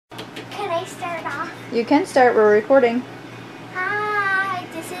I start off? You can start. We're recording. Hi,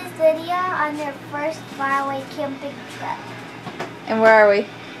 this is Lydia on their first faraway camping trip. And where are we?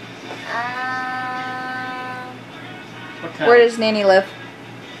 Where does Nanny live?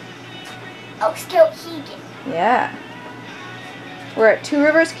 Oh, Skowhegan. Yeah. We're at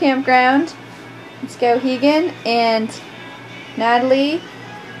Rivers Campground in Skowhegan, and Natalie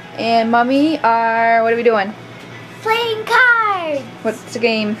and Mommy are, what are we doing? Playing cards. What's the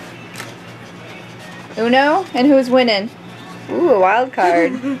game? Uno? And who's winning? Ooh, a wild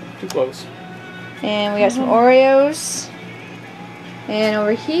card. Too close. And we got some Oreos. And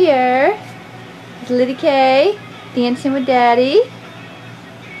over here is Lydia K dancing with Daddy.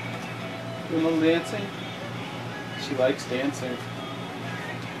 You love dancing? She likes dancing.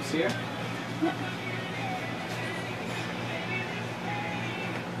 You see her? Yeah.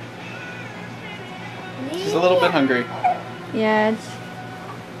 She's a little bit hungry. Yeah, it's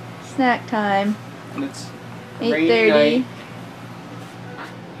snack time. And it's 8:30.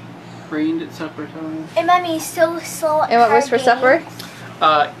 Rained at supper time. And Mommy's so slow at And what was for supper?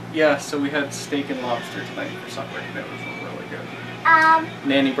 Yeah, so we had steak and lobster tonight for supper. That was really good.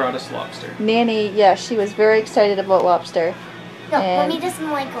 Nanny brought us lobster. Nanny, yeah, she was very excited about lobster. No, And Mommy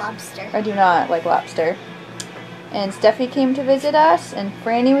doesn't like lobster. I do not like lobster. And Steffi came to visit us, and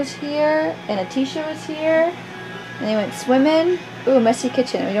Franny was here, and Atisha was here, and they went swimming. Ooh, messy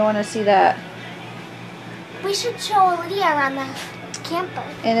kitchen. We don't want to see that. We should show Lydia around the camper.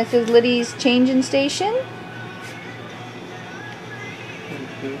 And this is Liddy's changing station.